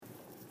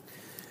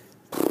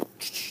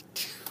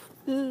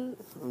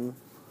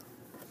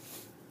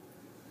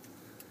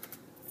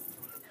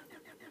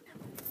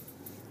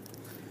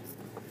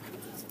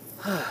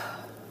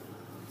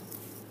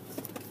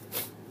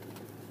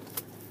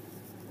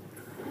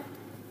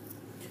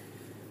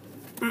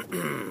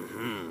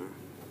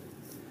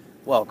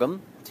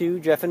Welcome to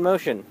Jeff in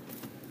Motion.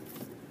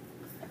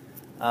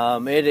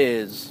 It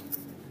is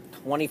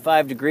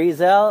 25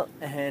 degrees out,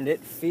 and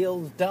it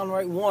feels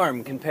downright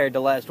warm compared to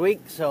last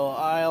week, so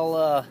I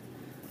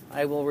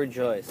will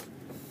rejoice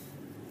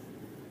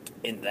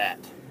in that.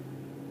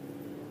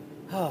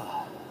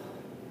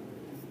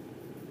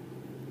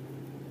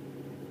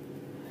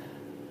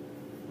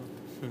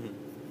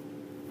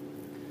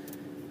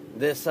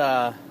 This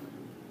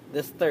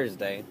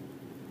Thursday,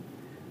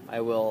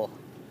 I will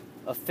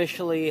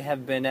officially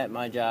have been at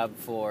my job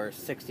for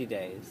 60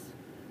 days.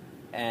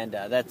 And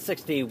that's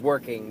 60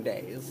 working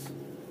days,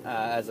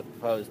 as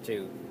opposed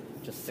to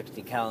just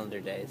 60 calendar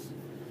days.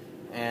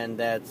 And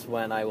that's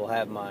when I will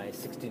have my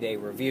 60-day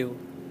review.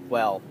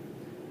 Well,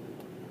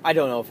 I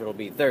don't know if it'll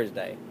be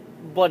Thursday,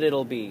 but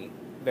it'll be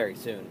very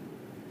soon.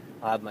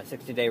 I'll have my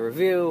 60-day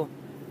review,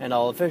 and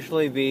I'll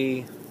officially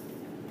be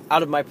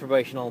out of my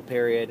probational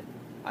period.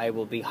 I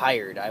will be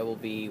hired. I will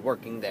be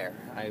working there.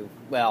 I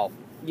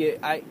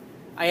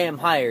am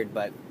hired,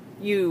 but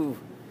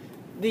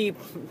the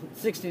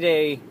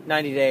 60-day,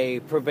 90-day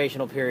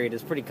probational period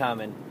is pretty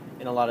common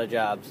in a lot of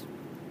jobs,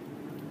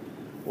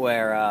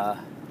 where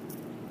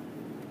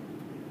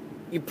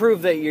you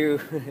prove that you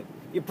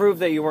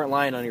weren't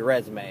lying on your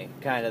resume,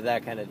 kind of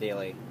that kind of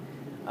dealie.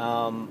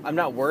 I'm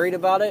not worried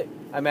about it.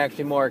 I'm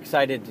actually more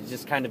excited to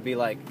just kind of be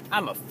like,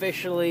 I'm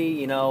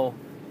officially,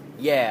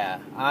 yeah,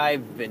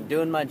 I've been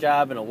doing my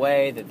job in a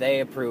way that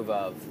they approve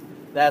of.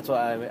 That's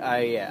what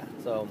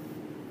so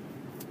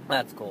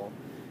that's cool.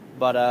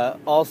 But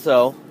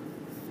also,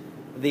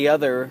 the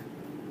other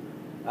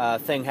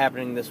thing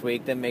happening this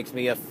week that makes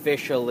me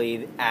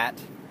officially at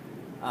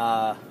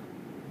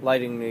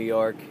Lighting New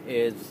York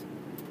is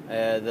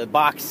the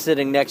box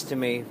sitting next to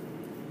me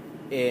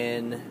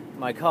in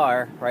my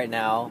car right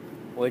now,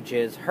 which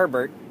is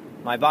Herbert,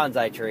 my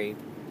bonsai tree,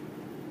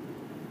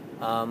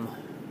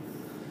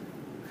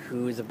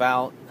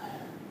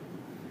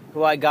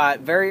 who I got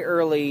very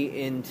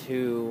early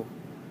into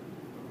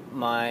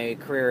my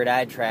career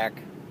at AdTrack.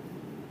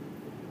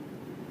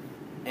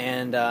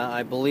 And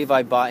I believe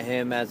I bought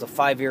him as a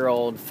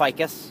 5-year-old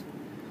ficus.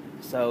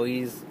 So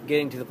he's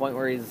getting to the point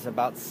where he's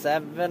about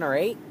 7 or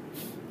 8.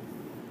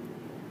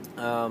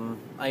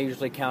 I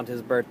usually count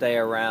his birthday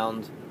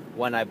around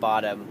when I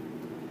bought him.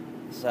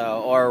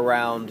 Or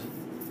around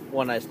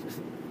when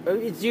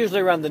it's usually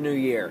around the new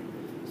year.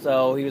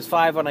 So he was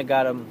 5 when I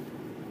got him.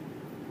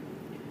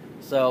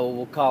 So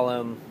we'll call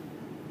him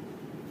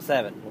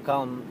 7. We'll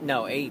call him,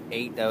 8.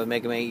 8. That would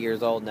make him 8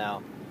 years old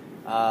now.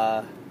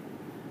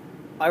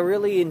 I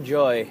really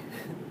enjoy.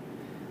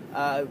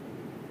 I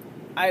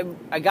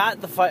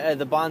got the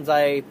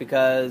bonsai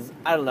because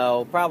I don't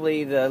know.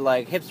 Probably the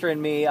hipster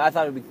in me. I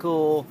thought it'd be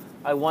cool.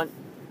 I want.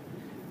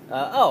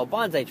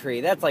 Bonsai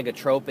tree. That's like a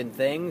trope in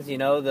things.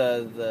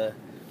 The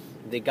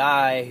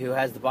guy who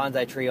has the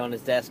bonsai tree on his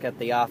desk at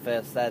the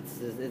office.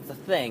 It's a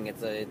thing.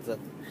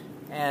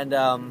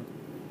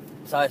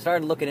 So I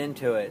started looking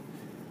into it,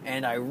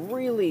 and I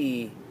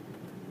really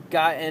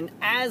got. And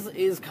as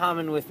is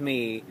common with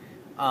me.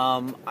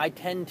 I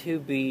tend to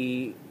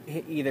be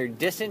either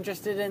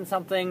disinterested in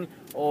something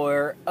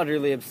or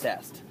utterly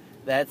obsessed.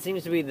 That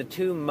seems to be the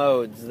two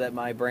modes that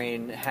my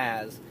brain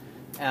has.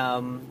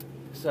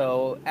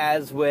 So,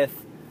 as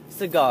with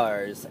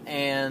cigars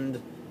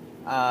and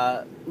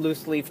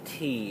loose leaf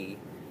tea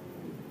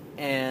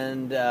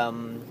and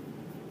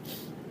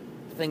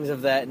things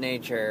of that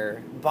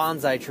nature,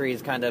 bonsai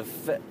trees kind of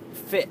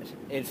fit.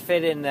 It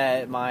fit in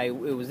that it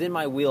was in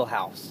my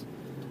wheelhouse.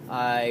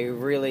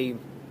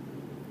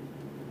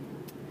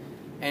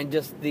 And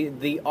just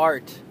the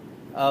art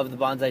of the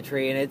bonsai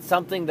tree, and it's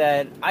something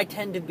that I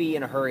tend to be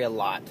in a hurry a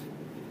lot,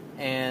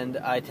 and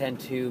I tend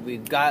to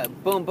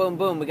boom, boom,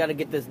 boom, we got to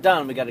get this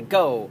done, we got to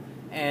go,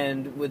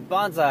 and with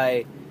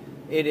bonsai,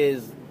 it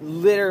is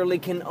literally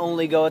can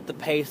only go at the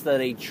pace that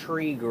a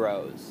tree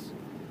grows,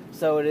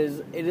 so it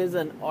is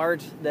an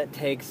art that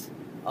takes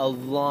a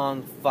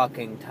long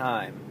fucking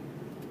time,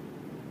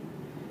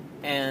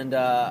 and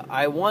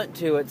I want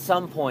to at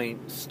some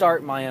point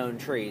start my own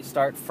tree,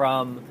 start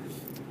from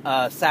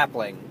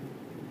sapling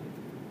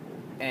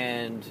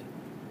and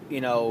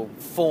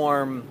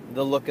form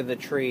the look of the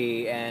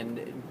tree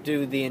and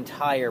do the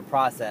entire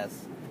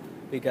process,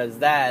 because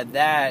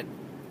that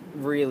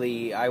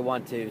really I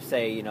want to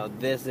say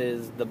this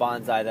is the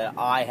bonsai that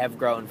I have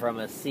grown from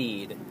a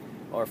seed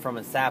or from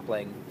a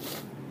sapling.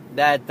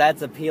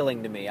 That's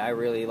appealing to me. I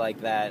really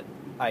like that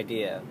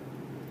idea.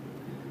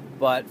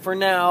 But for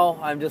now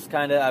I'm just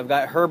I've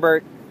got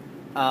Herbert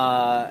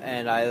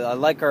and I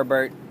like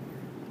Herbert.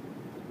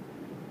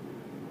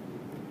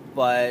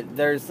 But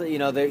there's,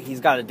 he's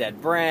got a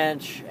dead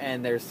branch,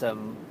 and there's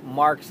some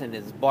marks in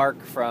his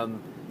bark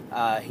from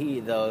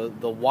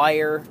the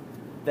wire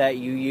that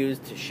you use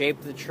to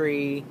shape the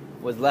tree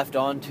was left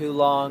on too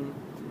long,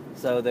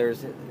 So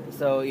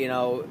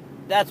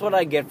that's what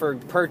I get for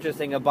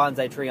purchasing a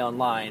bonsai tree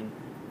online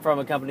from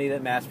a company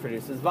that mass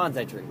produces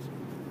bonsai trees.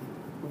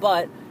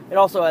 But it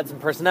also adds some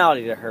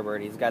personality to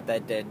Herbert. He's got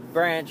that dead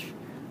branch,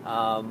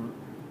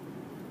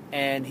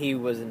 and he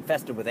was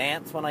infested with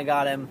ants when I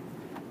got him,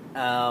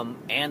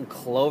 and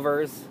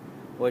clovers,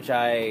 which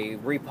I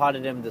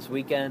repotted him this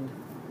weekend.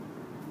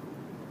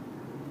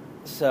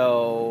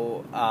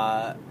 So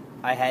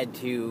I had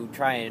to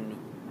try and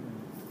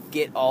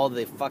get all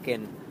the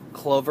fucking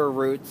clover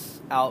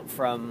roots out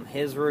from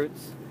his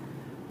roots.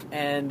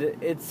 And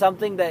it's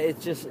something that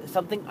it's just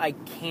something I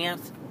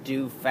can't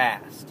do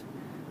fast.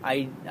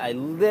 I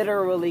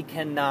literally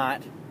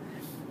cannot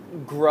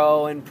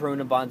grow and prune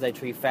a bonsai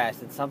tree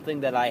fast. It's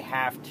something that I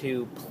have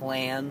to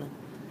plan.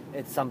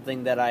 It's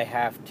something that I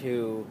have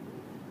to,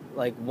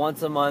 like,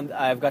 once a month,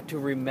 I've got to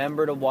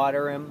remember to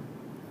water him.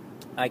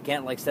 I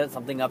can't, like, set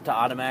something up to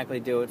automatically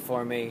do it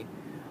for me.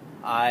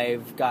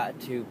 I've got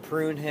to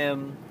prune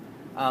him,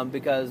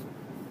 because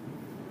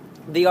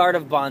the art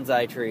of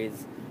bonsai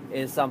trees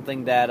is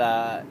something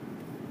that,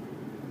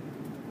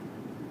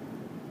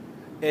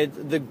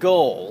 the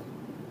goal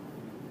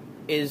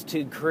is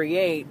to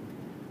create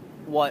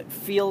what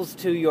feels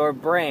to your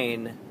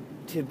brain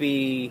to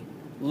be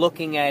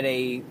looking at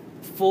a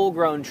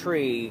full-grown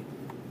tree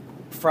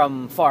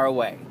from far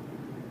away.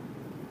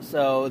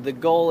 So the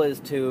goal is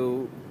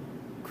to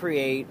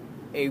create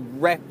a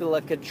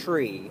replica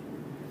tree,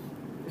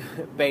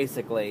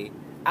 basically,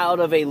 out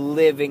of a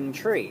living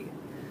tree.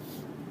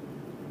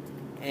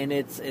 And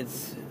it's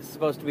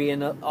supposed to be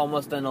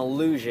almost an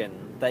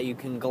illusion that you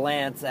can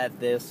glance at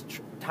this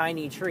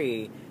tiny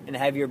tree and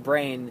have your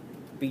brain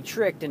be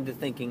tricked into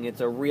thinking it's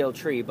a real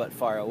tree but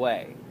far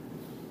away.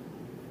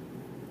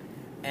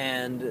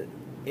 And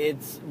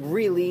it's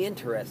really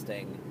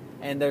interesting.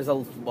 And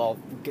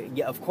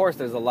of course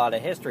there's a lot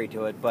of history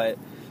to it, but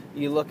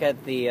you look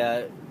at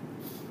the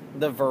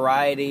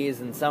varieties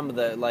and some of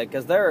the, like,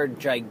 because there are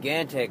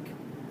gigantic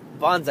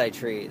bonsai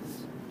trees,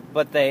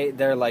 but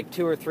they're like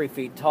 2 or 3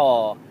 feet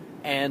tall,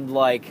 and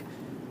like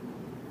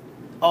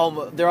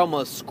they're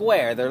almost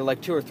square. They're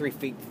like 2 or 3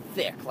 feet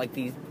thick, like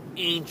these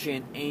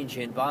ancient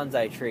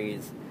bonsai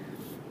trees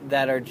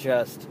that are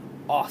just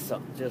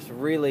awesome, just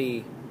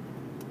really,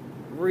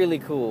 really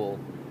cool.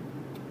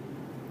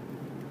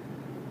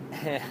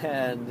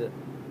 And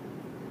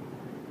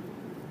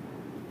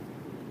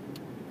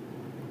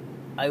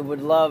I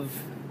would love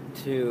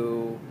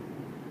to.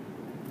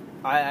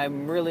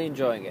 I'm really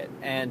enjoying it,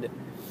 and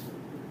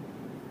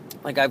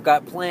like I've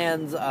got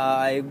plans.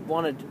 I'm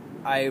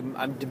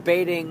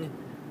debating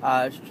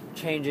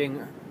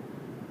changing,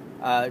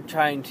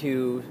 trying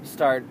to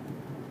start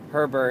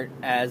Herbert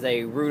as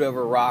a root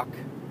over rock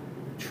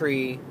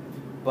tree.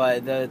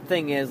 But the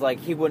thing is, like,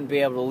 he wouldn't be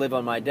able to live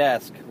on my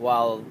desk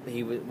while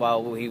he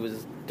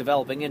was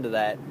developing into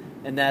that,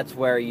 and that's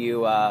where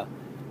you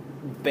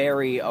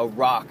bury a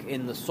rock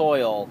in the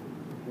soil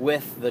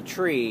with the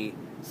tree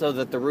so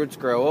that the roots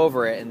grow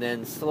over it, and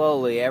then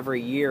slowly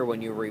every year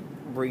when you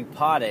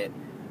repot it,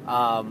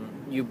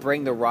 you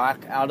bring the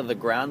rock out of the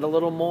ground a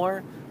little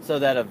more, so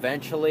that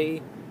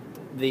eventually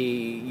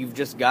you've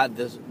just got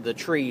the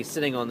tree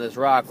sitting on this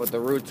rock with the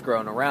roots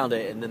growing around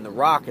it, and then the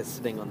rock is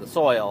sitting on the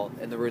soil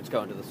and the roots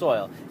go into the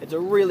soil. It's a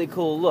really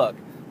cool look.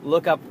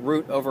 Look up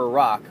root over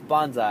rock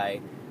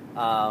bonsai.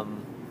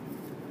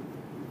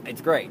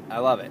 It's great. I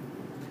love it.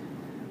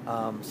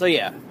 So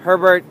yeah,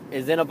 Herbert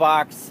is in a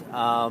box.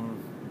 I'm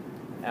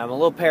a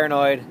little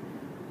paranoid.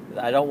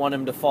 I don't want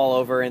him to fall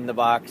over in the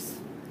box.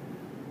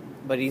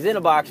 But he's in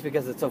a box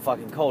because it's so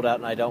fucking cold out,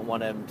 and I don't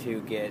want him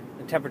to get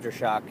a temperature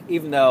shock,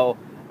 even though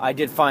I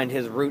did find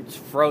his roots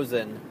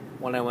frozen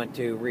when I went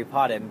to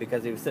repot him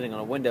because he was sitting on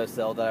a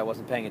windowsill that I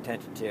wasn't paying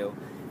attention to.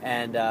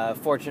 And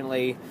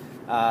fortunately,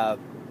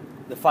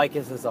 the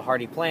ficus is a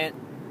hardy plant,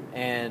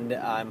 and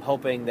I'm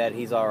hoping that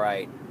he's all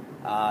right.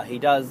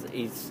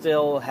 He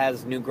still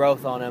has new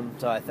growth on him,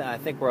 so I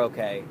think we're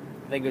okay.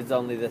 I think it was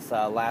only this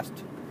last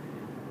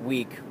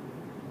week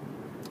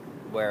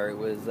where it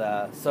was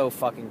so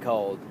fucking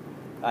cold.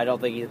 I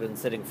don't think he's been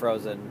sitting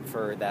frozen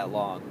for that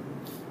long.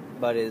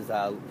 But his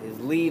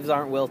leaves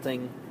aren't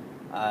wilting.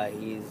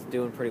 He's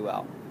doing pretty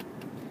well.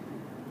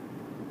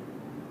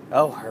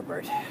 Oh,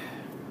 Herbert.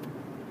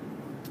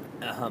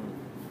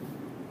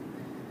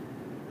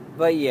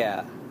 But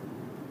yeah.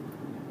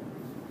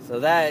 So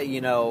that,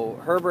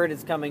 Herbert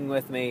is coming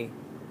with me.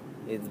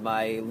 It's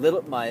my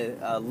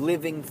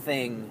living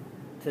thing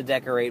to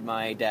decorate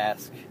my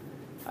desk.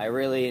 I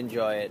really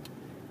enjoy it.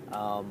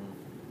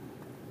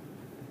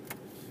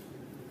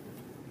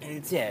 And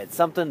it's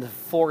something to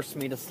force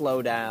me to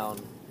slow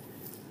down.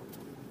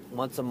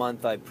 Once a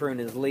month I prune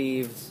his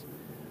leaves.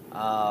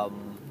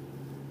 And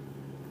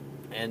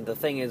the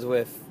thing is,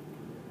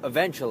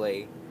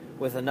 eventually,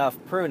 with enough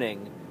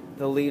pruning,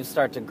 the leaves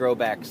start to grow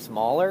back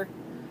smaller,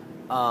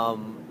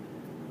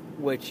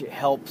 which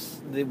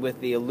helps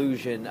with the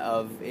illusion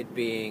of it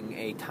being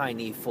a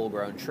tiny,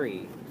 full-grown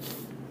tree.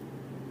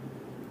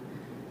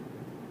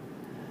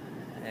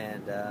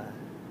 And,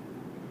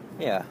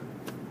 yeah.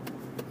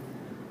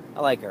 I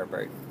like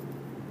Herbert.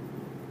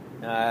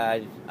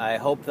 I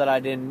hope that I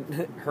didn't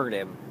hurt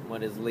him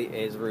when his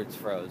roots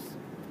froze.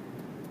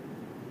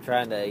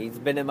 He's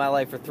been in my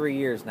life for 3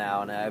 years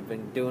now, and I've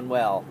been doing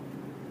well.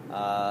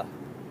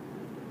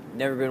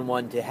 Never been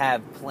one to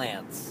have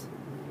plants,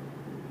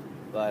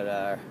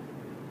 but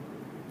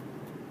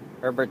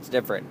Herbert's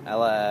different.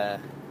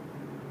 I've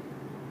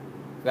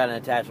got an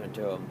attachment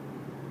to him.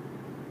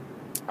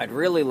 I'd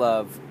really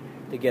love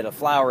to get a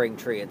flowering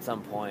tree at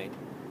some point.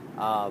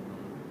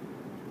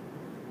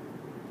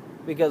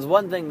 Because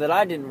one thing that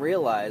I didn't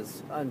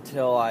realize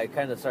until I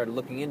kind of started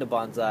looking into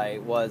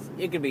bonsai was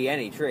it could be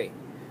any tree.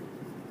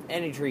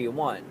 Any tree you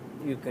want,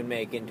 you can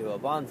make into a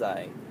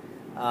bonsai.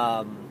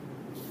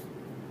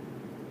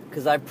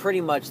 Because I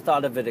pretty much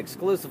thought of it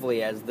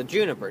exclusively as the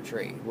juniper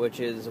tree, which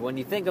is, when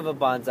you think of a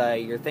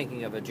bonsai, you're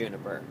thinking of a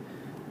juniper.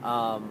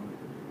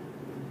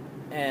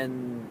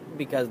 And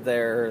because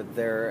they're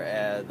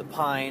the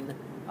pine,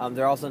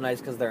 they're also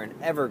nice because they're an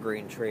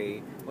evergreen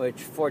tree,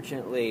 which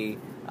fortunately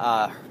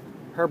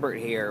Herbert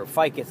here,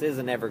 ficus, is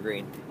an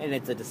evergreen, and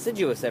it's a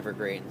deciduous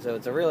evergreen, so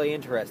it's a really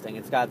interesting.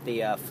 It's got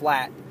the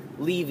flat,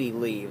 leafy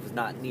leaves,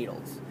 not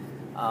needles.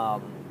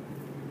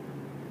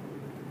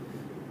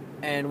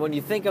 And when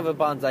you think of a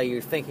bonsai,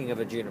 you're thinking of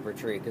a juniper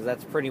tree, because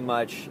that's pretty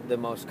much the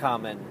most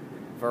common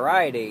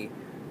variety.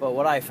 But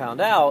what I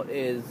found out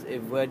is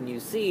when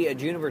you see a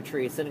juniper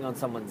tree sitting on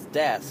someone's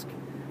desk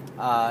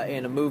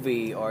in a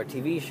movie or a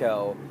TV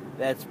show,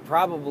 that's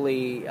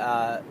probably,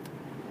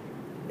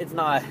 it's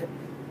not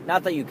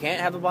that you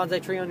can't have a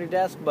bonsai tree on your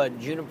desk, but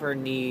juniper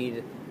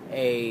need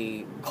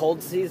a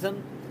cold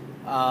season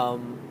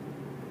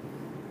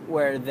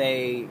where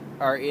they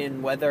are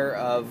in weather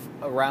of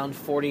around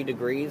 40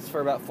 degrees for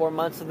about 4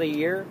 months of the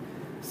year.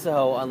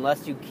 So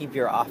unless you keep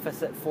your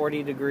office at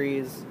 40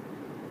 degrees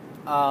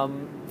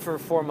for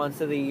 4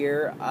 months of the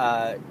year,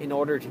 in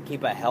order to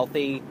keep a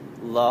healthy,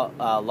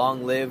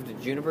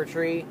 long-lived juniper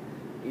tree,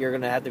 you're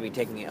going to have to be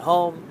taking it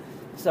home.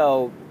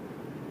 So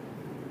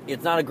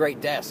it's not a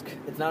great desk.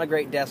 It's not a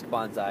great desk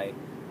bonsai.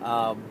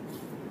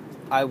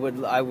 I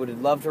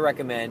would love to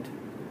recommend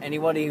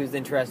anybody who's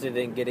interested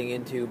in getting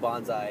into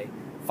bonsai.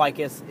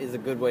 Ficus is a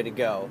good way to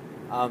go.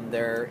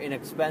 They're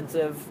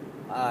inexpensive.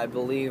 I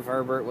believe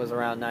Herbert was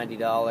around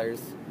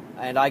 $90,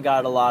 and I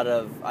got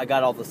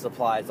all the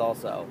supplies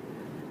also.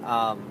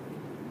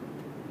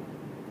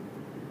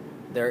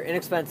 They're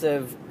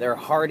inexpensive. They're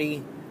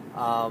hardy.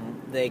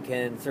 They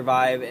can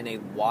survive in a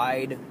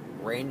wide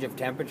range of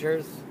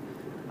temperatures.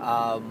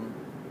 And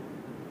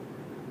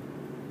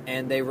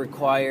they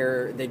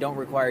don't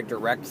require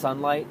direct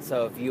sunlight,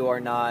 so if you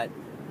are not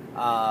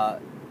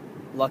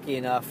lucky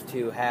enough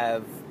to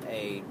have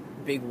a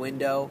big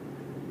window,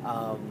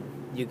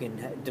 you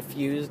can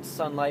diffused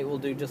sunlight will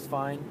do just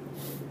fine.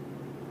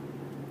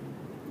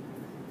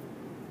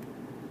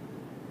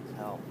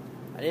 So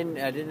I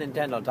didn't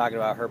intend on talking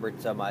about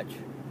Herbert so much,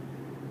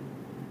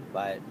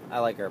 but I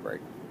like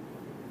Herbert.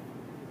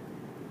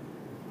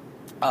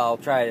 I'll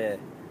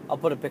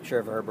put a picture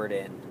of Herbert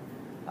in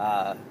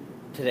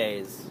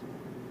today's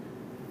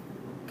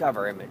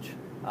cover image.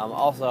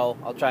 Also,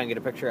 I'll try and get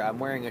a picture. I'm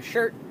wearing a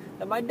shirt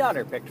that my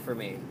daughter picked for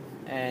me,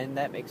 and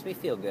that makes me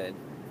feel good.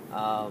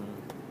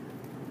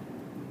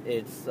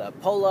 It's a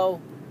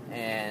polo,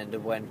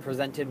 and when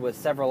presented with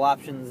several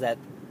options at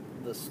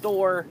the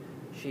store,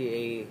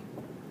 she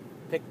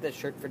picked this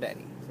shirt for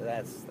Daddy. So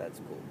that's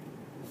cool.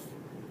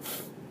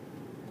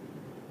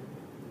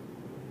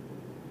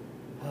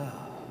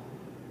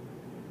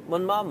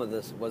 When Mom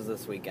was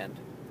this weekend,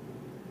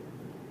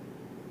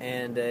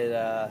 and it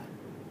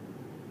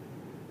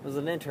was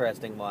an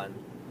interesting one.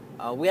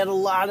 We had a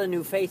lot of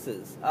new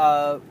faces.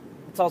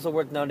 It's also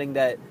worth noting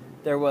that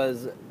there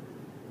was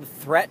the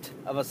threat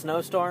of a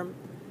snowstorm,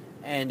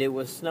 and it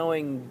was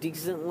snowing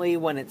decently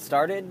when it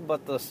started,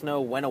 but the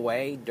snow went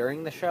away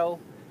during the show.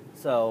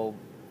 So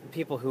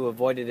people who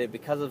avoided it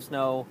because of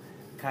snow,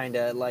 kind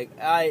of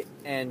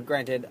and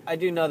granted, I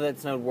do know that it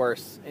snowed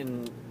worse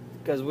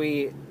because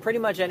pretty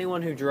much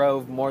anyone who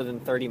drove more than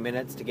 30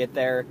 minutes to get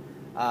there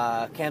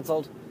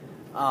canceled.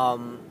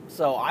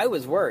 So I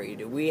was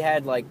worried. We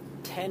had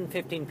 10,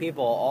 15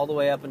 people all the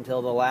way up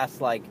until the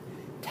last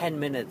 10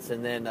 minutes,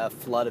 and then a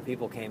flood of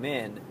people came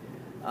in.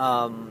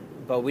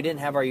 But we didn't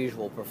have our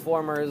usual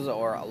performers,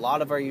 or a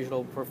lot of our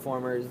usual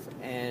performers,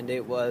 and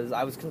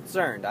I was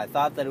concerned. I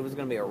thought that it was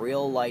going to be a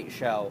real light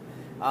show,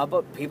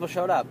 but people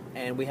showed up,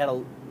 and we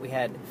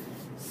had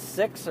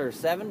 6 or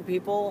 7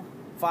 people,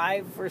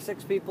 5 or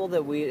 6 people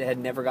that we had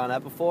never gone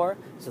up before,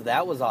 so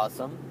that was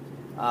awesome.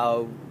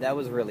 That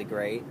was really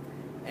great.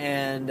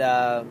 And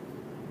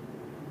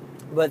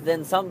but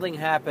then something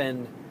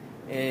happened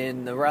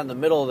around the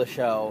middle of the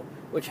show,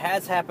 which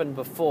has happened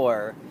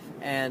before,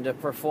 and a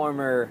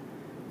performer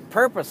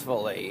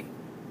purposefully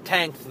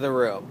tanked the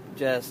room,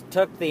 just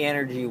took the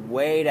energy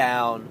way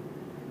down,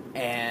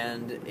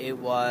 and it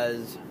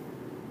was...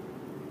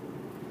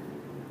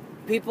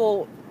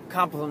 People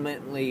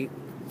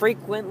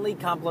frequently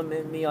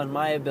compliment me on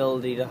my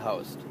ability to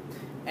host,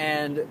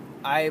 and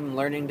I'm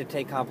learning to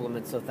take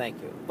compliments, so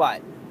thank you.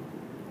 But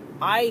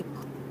I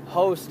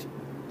host,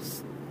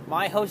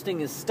 my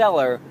hosting is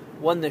stellar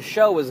when the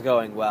show is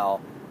going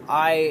well.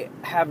 I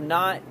have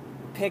not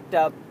picked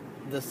up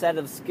the set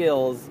of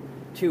skills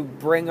to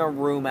bring a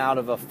room out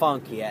of a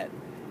funk yet,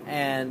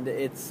 and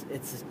it's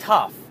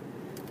tough.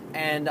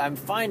 And I'm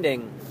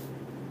finding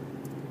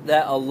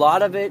that a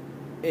lot of it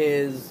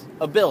is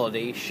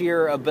ability,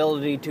 sheer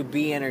ability to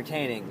be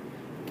entertaining,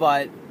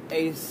 but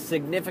a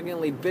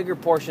significantly bigger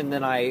portion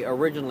than I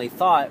originally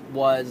thought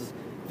was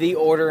the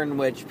order in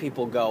which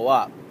people go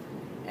up.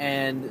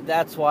 And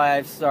that's why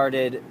I've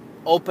started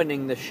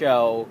opening the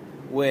show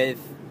with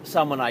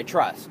someone I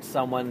trust,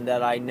 someone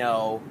that I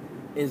know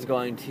is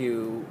going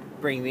to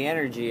bring the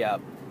energy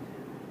up.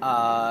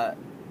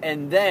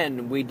 And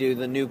then we do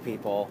the new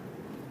people,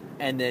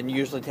 and then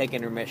usually take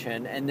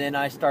intermission, and then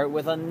I start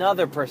with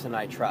another person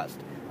I trust.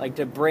 Like,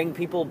 to bring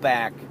people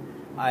back,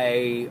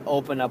 I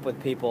open up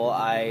with people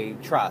I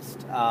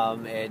trust.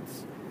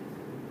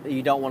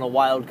 You don't want a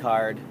wild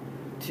card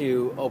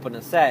to open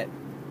a set,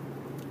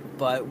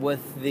 but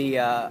with the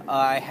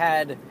I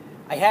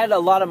had a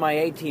lot of my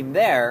A team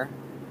there,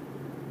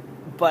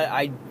 but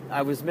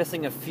I was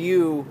missing a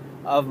few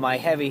of my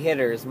heavy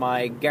hitters,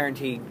 my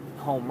guaranteed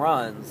home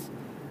runs.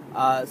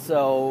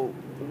 So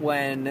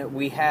when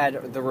we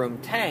had the room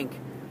tank,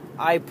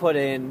 I put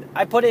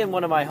in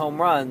one of my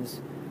home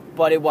runs,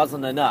 but it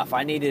wasn't enough.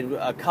 I needed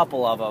a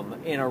couple of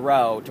them in a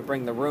row to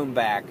bring the room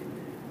back,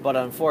 but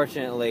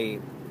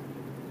unfortunately,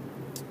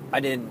 I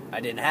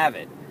didn't have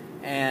it,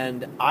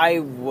 and I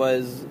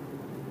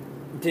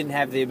didn't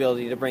have the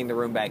ability to bring the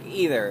room back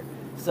either.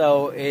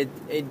 So it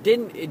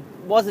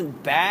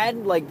wasn't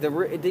bad. Like,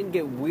 it didn't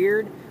get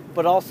weird,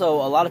 but also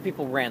a lot of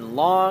people ran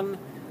long.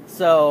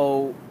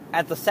 So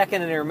at the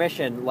second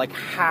intermission, like,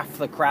 half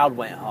the crowd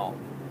went home.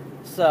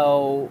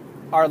 So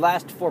our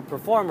last 4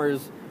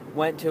 performers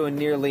went to a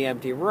nearly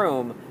empty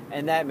room,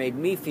 and that made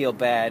me feel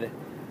bad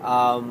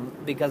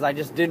because I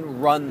just didn't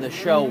run the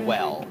show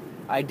well.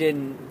 I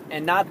didn't,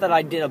 and not that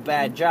I did a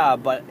bad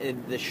job, but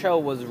the show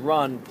was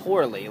run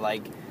poorly.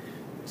 Like,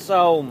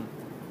 so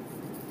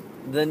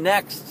the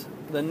next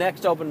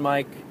open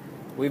mic,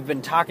 we've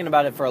been talking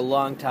about it for a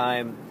long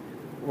time.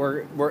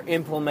 We're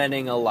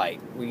implementing a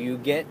light. You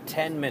get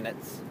 10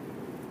 minutes,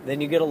 then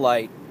you get a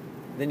light,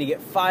 then you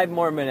get 5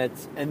 more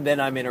minutes, and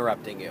then I'm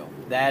interrupting you.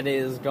 That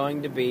is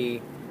going to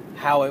be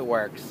how it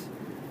works.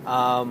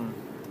 I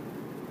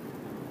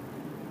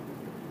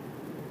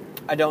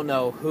don't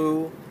know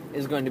who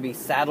is going to be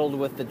saddled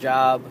with the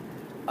job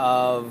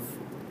of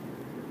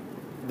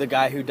the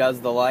guy who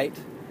does the light,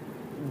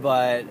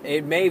 but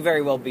it may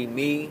very well be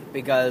me,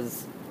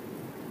 because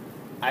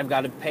I've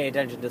got to pay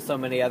attention to so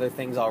many other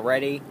things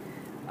already.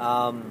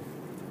 So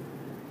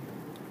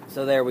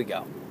there we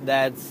go.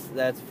 That's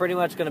pretty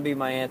much going to be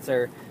my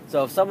answer.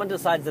 So if someone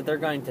decides that they're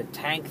going to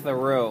tank the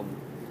room,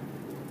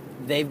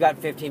 they've got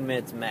 15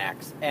 minutes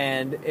max.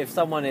 And if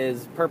someone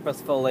is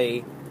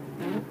purposefully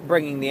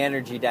bringing the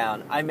energy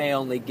down, I may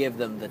only give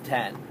them the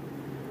 10.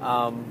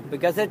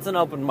 Because it's an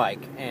open mic,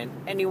 and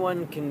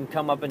anyone can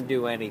come up and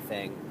do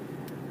anything.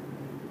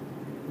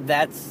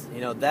 That's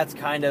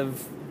kind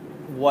of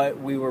what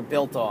we were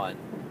built on.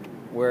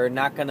 We're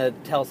not going to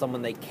tell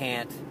someone they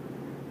can't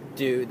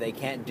do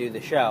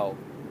the show.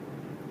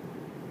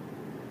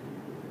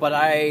 But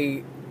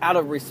out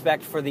of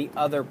respect for the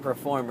other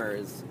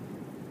performers,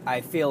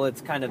 I feel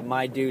it's kind of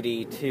my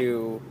duty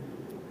to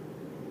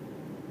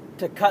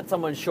cut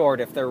someone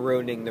short if they're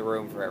ruining the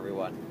room for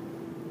everyone.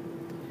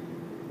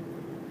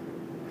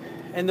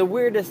 And the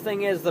weirdest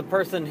thing is, the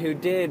person who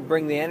did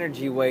bring the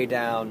energy way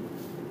down,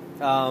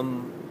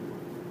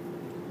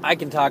 I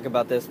can talk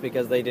about this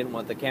because they didn't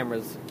want the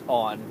cameras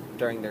on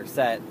during their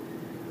set.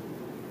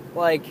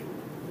 Like,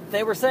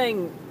 they were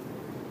saying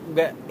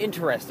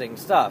interesting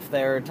stuff.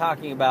 They were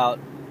talking about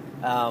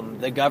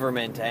the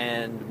government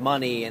and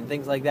money and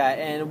things like that.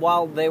 And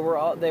while they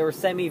were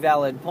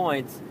semi-valid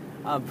points,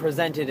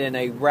 presented in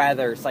a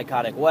rather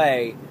psychotic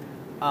way,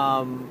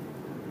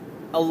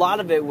 a lot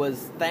of it was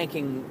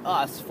thanking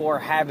us for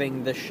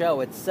having the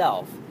show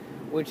itself,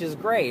 which is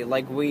great.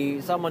 Like,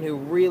 someone who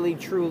really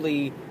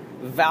truly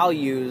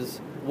values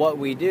what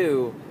we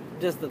do.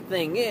 Just the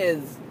thing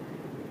is,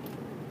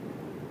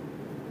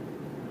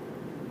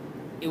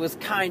 it was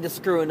kind of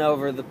screwing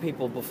over the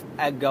people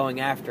going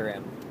after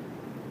him,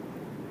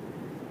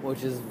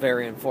 which is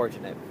very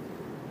unfortunate.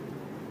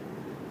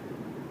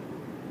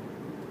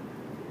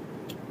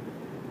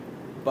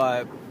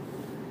 But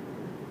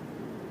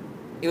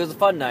it was a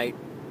fun night.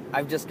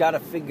 I've just got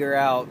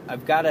to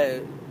I've got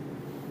to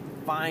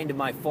find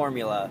my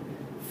formula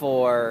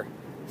for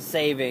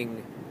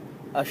saving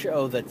a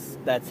show that's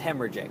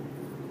hemorrhaging.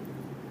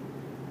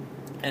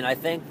 And I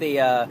think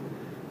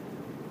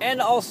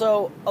and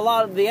also a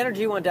lot of the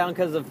energy went down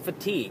because of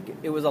fatigue.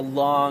 It was a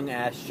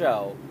long-ass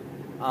show.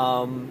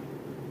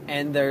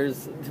 And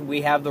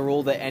we have the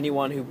rule that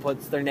anyone who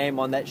puts their name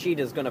on that sheet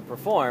is going to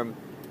perform.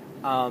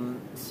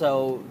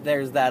 So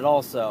there's that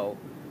also.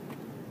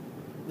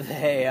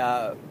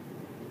 So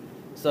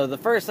the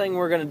first thing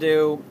we're going to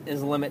do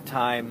is limit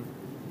time.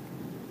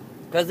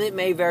 Because it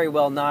may very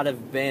well not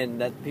have been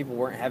that people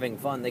weren't having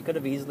fun. They could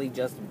have easily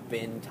just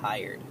been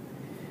tired.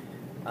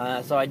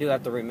 So I do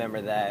have to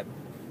remember that.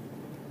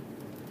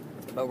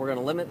 But we're going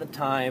to limit the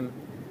time,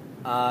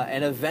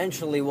 and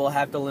eventually we'll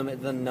have to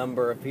limit the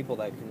number of people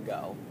that can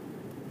go.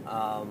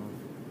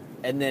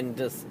 And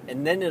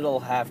then it'll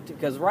have to,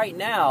 because right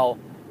now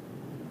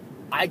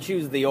I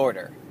choose the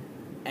order,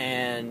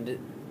 and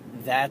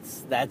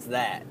that's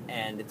that,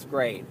 and it's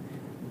great.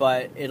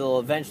 But it'll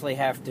eventually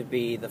have to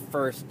be the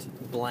first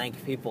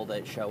blank people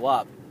that show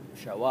up,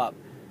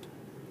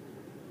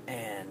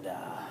 and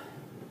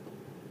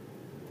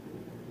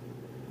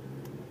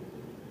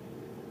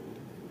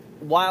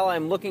while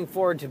I'm looking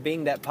forward to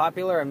being that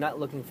popular, I'm not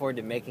looking forward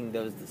to making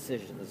those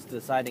decisions,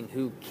 deciding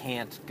who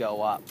can't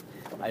go up.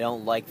 I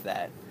don't like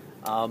that.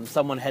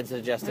 Someone had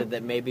suggested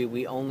that maybe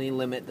we only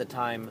limit the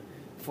time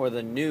for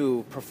the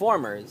new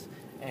performers,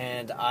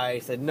 and I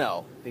said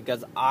no,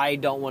 because I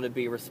don't want to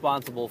be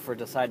responsible for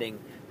deciding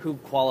who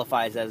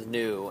qualifies as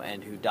new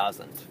and who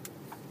doesn't.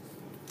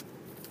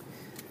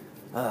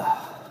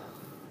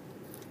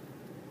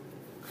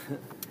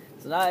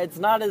 It's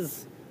not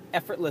as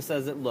effortless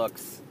as it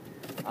looks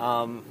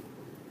up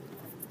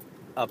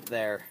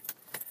there.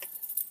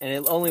 And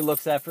it only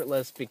looks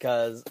effortless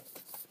because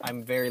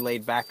I'm very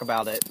laid back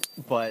about it,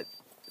 but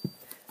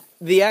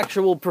the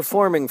actual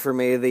performing for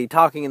me, the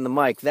talking in the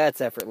mic,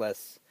 that's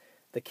effortless.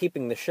 The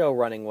keeping the show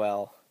running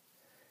well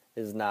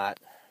is not.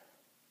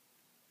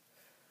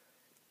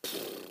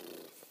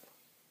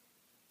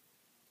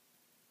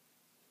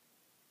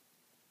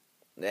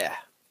 Yeah.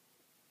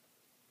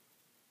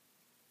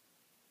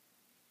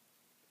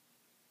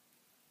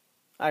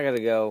 I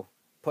gotta go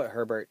put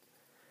Herbert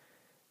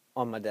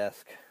on my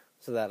desk,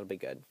 so that'll be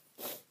good.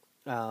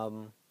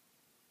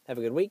 Have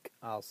a good week.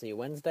 I'll see you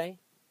Wednesday.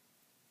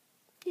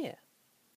 Yeah.